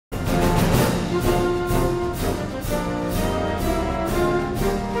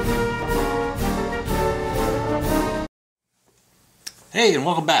Hey, and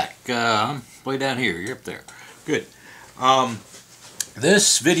welcome back. I'm way down here. You're up there. Good.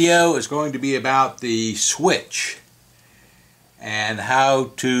 This video is going to be about the switch and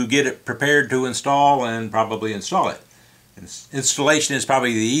how to get it prepared to install and probably install it. Installation is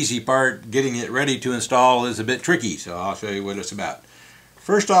probably the easy part. Getting it ready to install is a bit tricky, so I'll show you what it's about.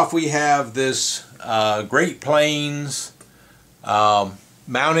 First off, we have this Great Plains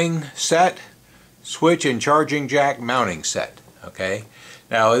mounting set, switch and charging jack mounting set. Okay,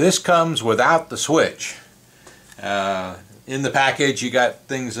 now this comes without the switch. In the package you got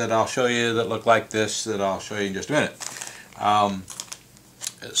things that I'll show you that look like this that I'll show you in just a minute.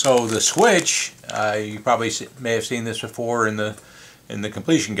 So the switch, you probably may have seen this before in the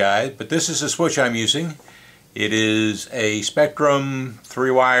completion guide, but this is the switch I'm using. It is a Spectrum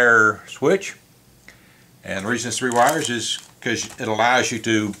 3-wire switch, and the reason it's 3 wires is because it allows you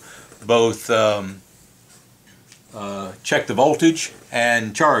to both check the voltage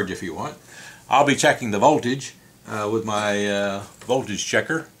and charge if you want. I'll be checking the voltage with my voltage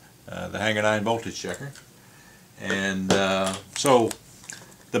checker, the Hanger 9 voltage checker. And so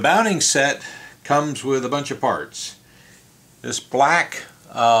the mounting set comes with a bunch of parts. This black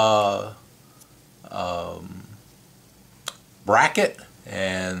bracket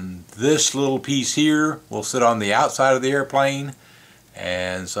and this little piece here will sit on the outside of the airplane,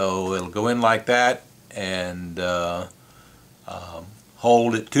 and so it'll go in like that and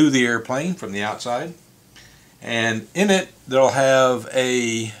hold it to the airplane from the outside. And in it they'll have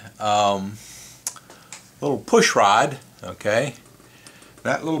a little push rod. Okay,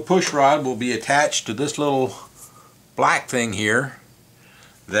 that little push rod will be attached to this little black thing here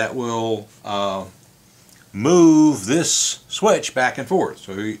that will move this switch back and forth.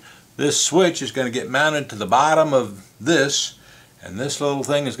 So this switch is going to get mounted to the bottom of this, and this little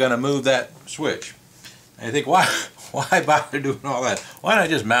thing is going to move that switch. And you think, why bother doing all that? Why not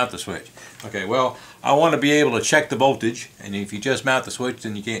just mount the switch? Okay, well, I want to be able to check the voltage, and if you just mount the switch,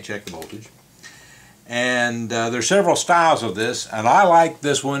 then you can't check the voltage. And there's several styles of this, and I like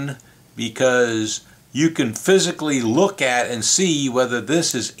this one because you can physically look at and see whether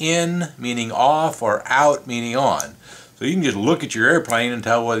this is in, meaning off, or out, meaning on. So you can just look at your airplane and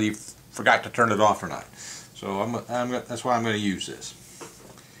tell whether you forgot to turn it off or not. So that's why I'm going to use this.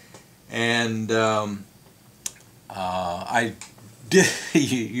 And I did,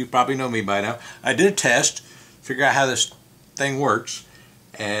 you probably know me by now, I did a test, figure out how this thing works,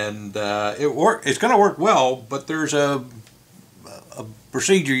 and it's going to work well, but there's a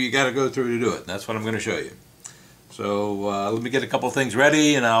procedure you got to go through to do it, and that's what I'm going to show you. So let me get a couple things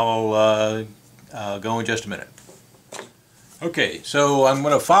ready and I'll go in just a minute. Okay, so I'm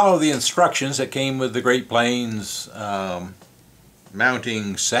going to follow the instructions that came with the Great Plains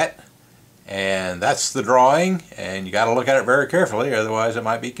mounting set. And that's the drawing, and you got to look at it very carefully, otherwise it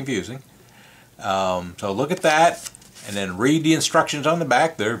might be confusing. So look at that, and then read the instructions on the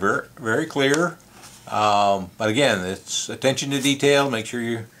back. They're very, very clear. But again, it's attention to detail. Make sure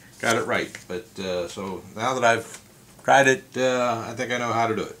you got it right. But so now that I've tried it, I think I know how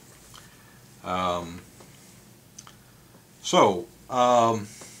to do it.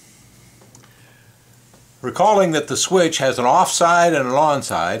 Recalling that the switch has an off side and an on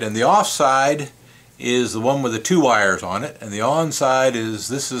side, and the off side is the one with the 2 wires on it, and the on side is,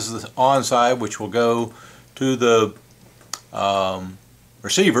 this is the on side, which will go to the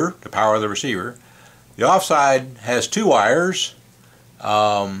receiver, to power the receiver. The off side has 2 wires,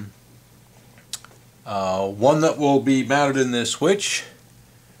 one that will be mounted in this switch,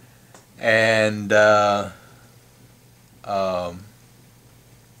 and the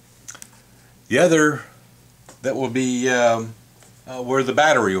other that will be where the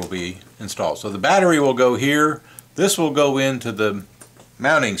battery will be installed. So the battery will go here, this will go into the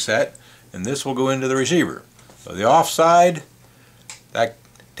mounting set, and this will go into the receiver. So the off side, that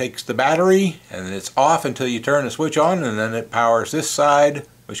takes the battery, and it's off until you turn the switch on, and then it powers this side,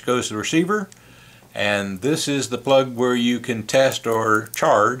 which goes to the receiver. And this is the plug where you can test or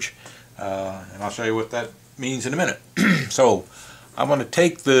charge, and I'll show you what that means in a minute. So I'm going to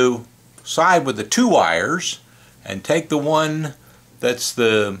take the side with the 2 wires and take the one that's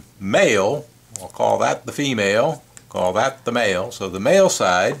the male, we'll call that the female, call that the male. So the male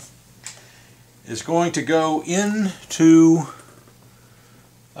side is going to go into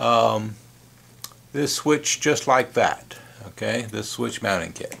this switch just like that. Okay, this switch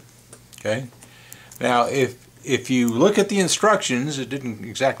mounting kit. Okay, now if you look at the instructions, it didn't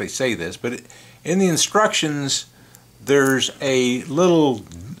exactly say this, but in the instructions there's a little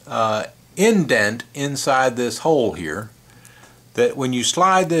indent inside this hole here that when you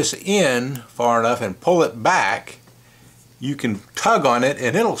slide this in far enough and pull it back, you can tug on it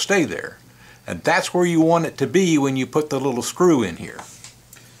and it'll stay there. And that's where you want it to be when you put the little screw in here.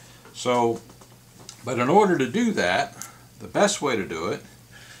 So, but in order to do that, the best way to do it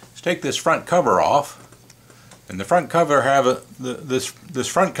is take this front cover off. And the front cover this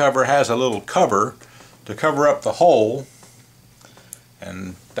front cover has a little cover to cover up the hole,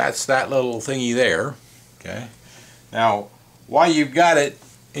 and that's that little thingy there. Okay. Now, while you've got it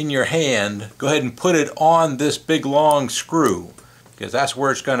in your hand, go ahead and put it on this big long screw, because that's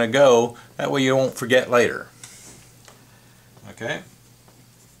where it's going to go. That way you won't forget later. Okay.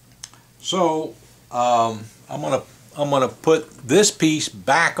 So I'm gonna put this piece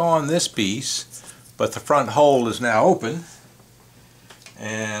back on this piece, but the front hole is now open,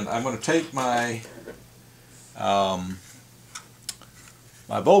 and I'm going to take my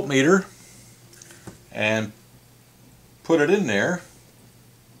my voltmeter and put it in there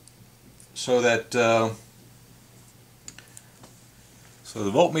so that so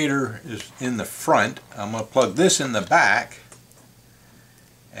the voltmeter is in the front. I'm going to plug this in the back,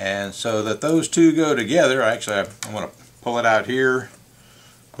 and so that those two go together. Actually, I'm going to pull it out here,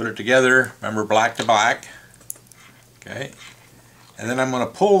 put it together, remember, black to black. Okay, and then I'm going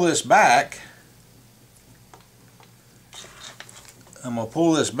to pull this back. I'm going to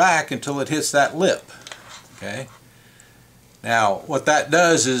pull this back until it hits that lip. Okay, now what that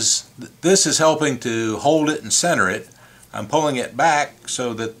does is this is helping to hold it and center it. I'm pulling it back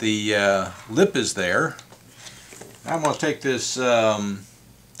so that the lip is there. Now I'm going to take this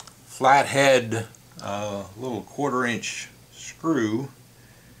flathead little 1/4 inch screw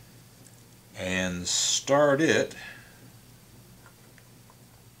and start it,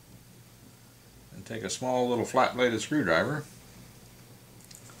 and take a small little flat bladed screwdriver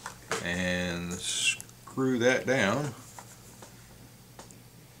and screw that down.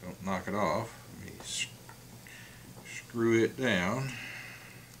 Don't knock it off. Let me screw it down.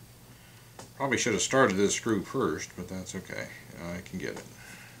 Probably should have started this screw first, but that's okay. I can get it.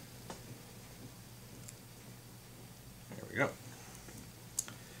 There we go.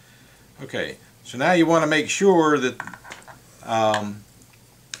 Okay, so now you want to make sure that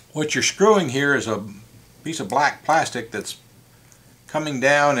what you're screwing here is a piece of black plastic that's coming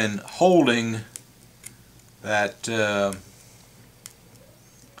down and holding that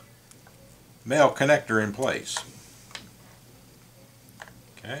male connector in place.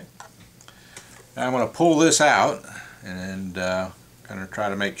 Okay, now I'm going to pull this out and kind of try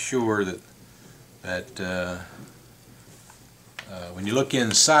to make sure that when you look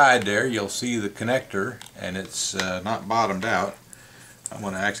inside there, you'll see the connector, and it's not bottomed out. I'm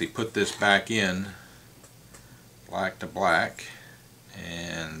going to actually put this back in black to black,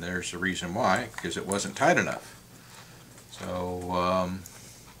 and there's the reason why, because it wasn't tight enough. So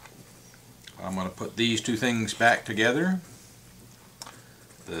I'm going to put these two things back together,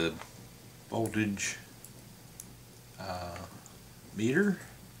 the voltage meter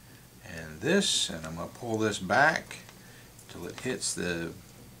and this, and I'm going to pull this back till it hits the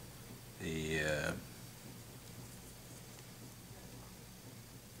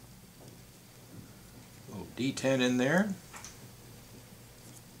little D10 in there.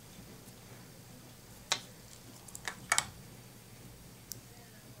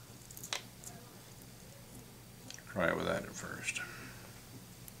 Try it with that at first.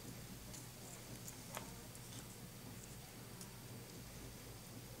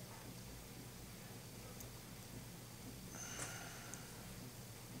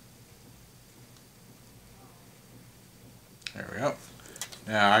 There we go.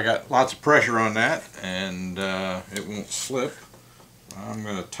 Now I got lots of pressure on that, and it won't slip. I'm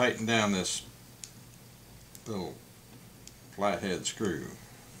going to tighten down this little flathead screw.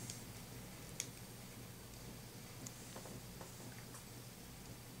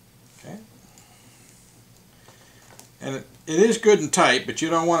 Okay. And it is good and tight, but you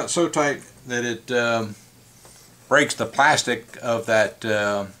don't want it so tight that it breaks the plastic of that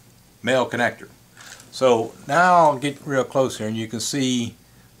male connector. So now I'll get real close here, and you can see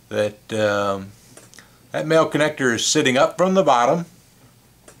that that male connector is sitting up from the bottom.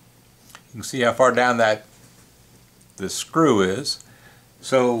 You can see how far down this screw is.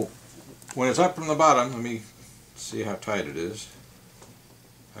 So when it's up from the bottom, let me see how tight it is.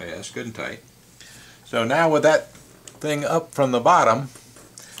 Oh yeah, it's good and tight. So now with that thing up from the bottom,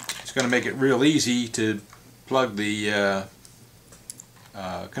 it's going to make it real easy to plug the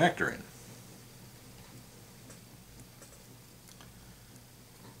connector in.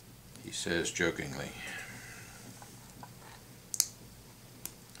 He says jokingly.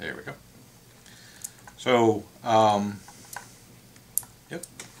 There we go. So, yep.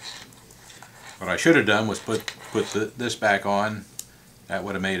 What I should have done was put this back on. That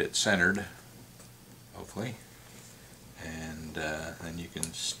would have made it centered, hopefully. And then you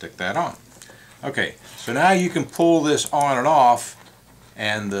can stick that on. Okay, so now you can pull this on and off,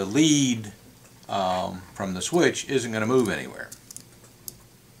 and the lead from the switch isn't going to move anywhere.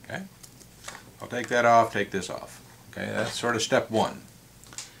 Okay, I'll take that off, take this off. Okay, that's sort of step one.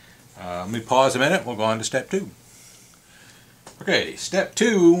 Let me pause a minute, we'll go on to step two. Okay, step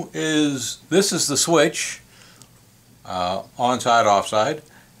two is, this is the switch, on-side, off-side,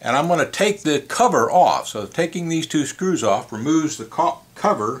 and I'm going to take the cover off. So taking these two screws off removes the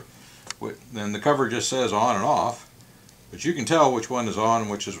cover, then the cover just says on and off, but you can tell which one is on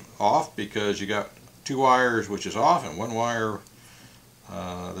and which is off because you got two wires which is off and one wire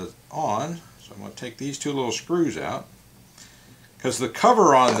that's on. So I'm going to take these two little screws out, because the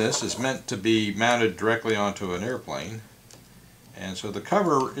cover on this is meant to be mounted directly onto an airplane, and so the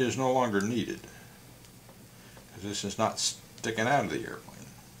cover is no longer needed because this is not sticking out of the airplane.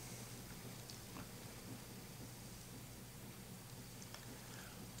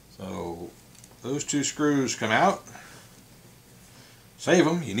 So those two screws come out. Save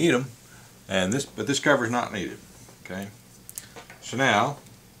them, you need them, and but this cover is not needed. Okay. So now,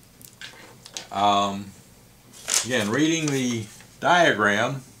 again, reading the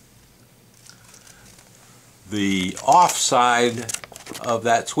diagram, the off side of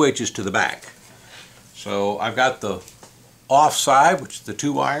that switch is to the back. So I've got the off side, which is the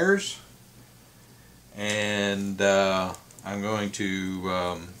two wires, and I'm going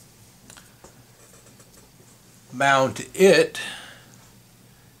to mount it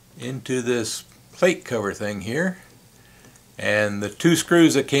into this plate cover thing here, and the two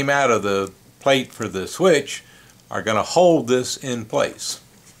screws that came out of the plate for the switch are going to hold this in place.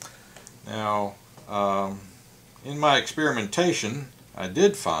 Now, in my experimentation, I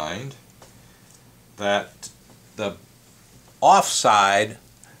did find that the offside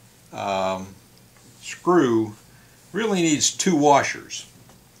screw really needs two washers.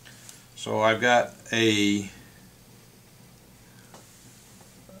 So I've got a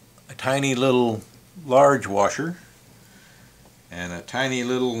tiny little large washer and a tiny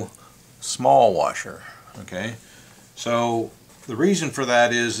little small washer. Okay, so the reason for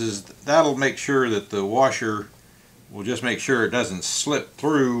that is that'll make sure that the washer will just make sure it doesn't slip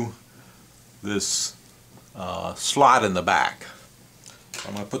through this slot in the back. So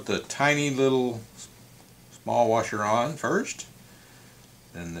I'm going to put the tiny little small washer on first,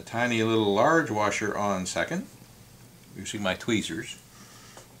 then the tiny little large washer on second, using my tweezers.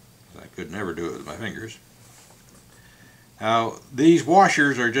 I could never do it with my fingers. Now, these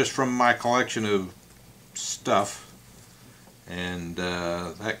washers are just from my collection of stuff, and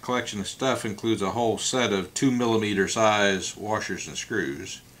that collection of stuff includes a whole set of 2mm size washers and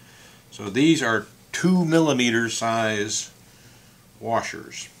screws. So these are 2mm size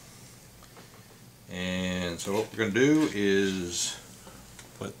washers. And so what we're going to do is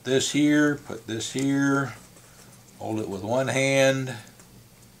put this here, hold it with one hand,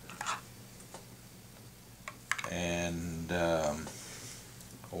 and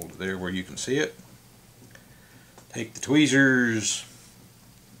hold it there where you can see it. Take the tweezers,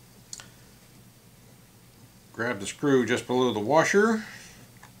 grab the screw just below the washer.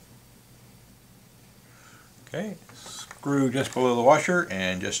 Okay, screw just below the washer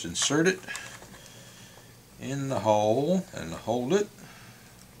and just insert it in the hole and hold it.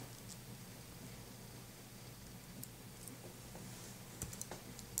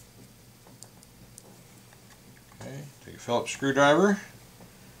 Okay, take a Phillips screwdriver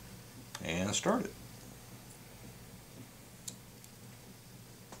and start it.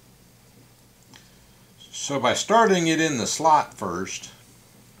 So by starting it in the slot first,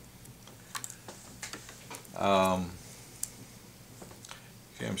 okay,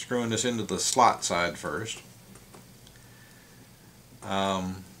 I'm screwing this into the slot side first.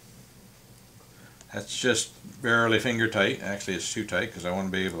 That's just barely finger tight. Actually, it's too tight because I want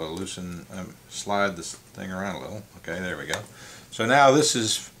to be able to loosen, slide this thing around a little. Okay, there we go. So now this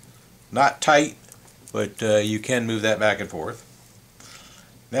is not tight, but you can move that back and forth.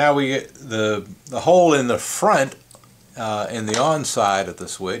 Now we get the hole in the front, in the on side of the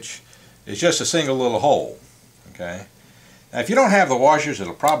switch, is just a single little hole. Okay. Now if you don't have the washers,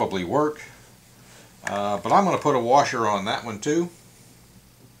 it'll probably work, but I'm going to put a washer on that one too.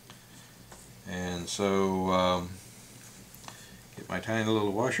 And so get my tiny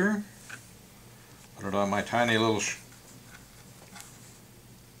little washer, put it on my tiny little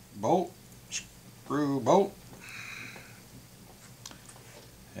screw bolt.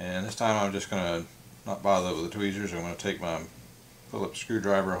 And this time I'm just going to not bother with the tweezers. I'm going to take my Phillips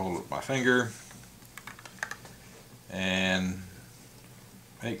screwdriver, hold it with my finger, and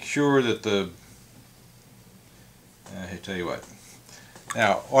make sure that I tell you what.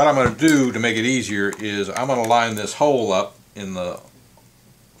 Now what I'm going to do to make it easier is I'm going to line this hole up in the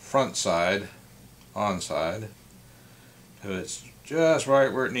front side, on side, so it's just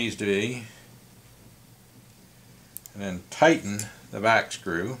right where it needs to be, and then tighten the back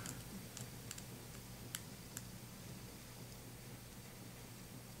screw.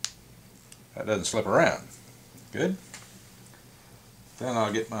 That doesn't slip around. Good. Then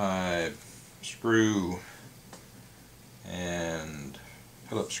I'll get my screw and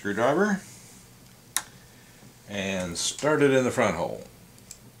Phillips screwdriver and start it in the front hole.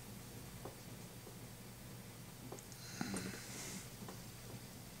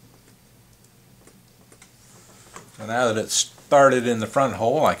 So now that it's started in the front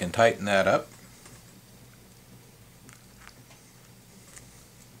hole, I can tighten that up.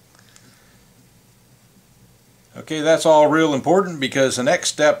 Okay, that's all real important because the next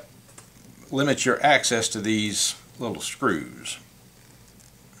step limits your access to these little screws.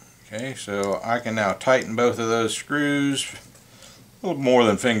 Okay, so I can now tighten both of those screws a little more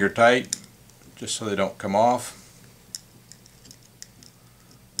than finger tight, just so they don't come off.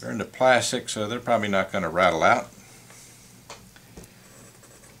 They're into plastic, so they're probably not going to rattle out.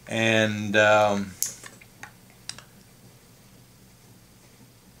 And I'm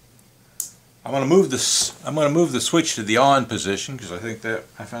going to move the switch to the on position because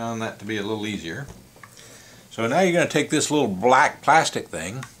I found that to be a little easier. So now you're going to take this little black plastic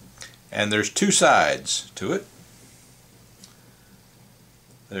thing, and there's two sides to it.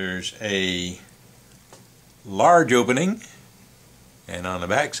 There's a large opening, and on the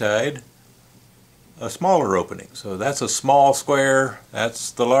back side a smaller opening. So that's a small square,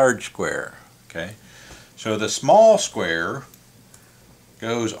 that's the large square. Okay, so the small square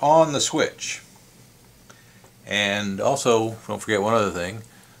goes on the switch. And also, don't forget one other thing,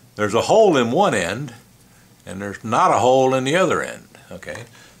 there's a hole in one end and there's not a hole in the other end. Okay,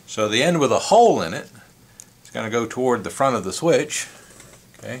 so the end with a hole in it is going to go toward the front of the switch.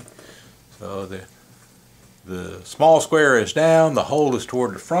 Okay, so the small square is down, the hole is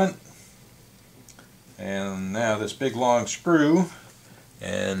toward the front, and now this big long screw,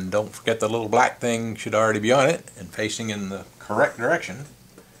 and don't forget the little black thing should already be on it and facing in the correct direction,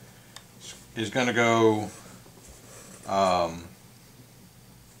 is going to go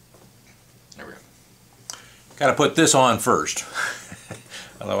there we go. Got to put this on first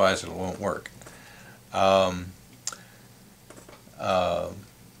otherwise it won't work. Now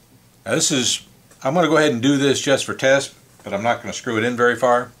this is, I'm going to go ahead and do this just for test, but I'm not going to screw it in very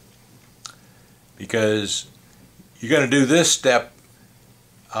far because you're going to do this step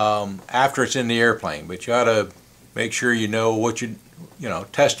after it's in the airplane, but you ought to make sure you know what you know,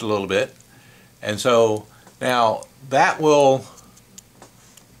 test a little bit. And so now that will,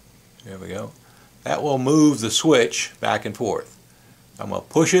 there we go, that will move the switch back and forth. I'm going to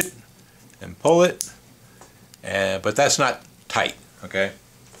push it and pull it, but that's not tight, okay?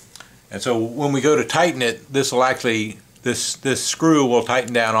 And so when we go to tighten it, this will actually, this screw will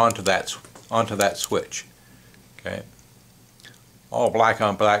tighten down onto that switch. Okay, all black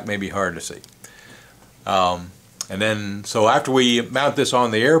on black may be hard to see. And then, so after we mount this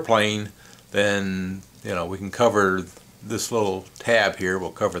on the airplane, then we can cover this little tab here.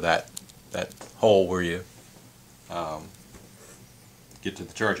 We'll cover that hole where you get to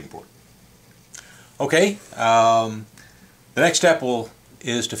the charging port. Okay, the next step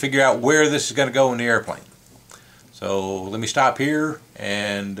is to figure out where this is going to go in the airplane. So let me stop here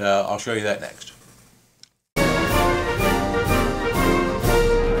and I'll show you that next.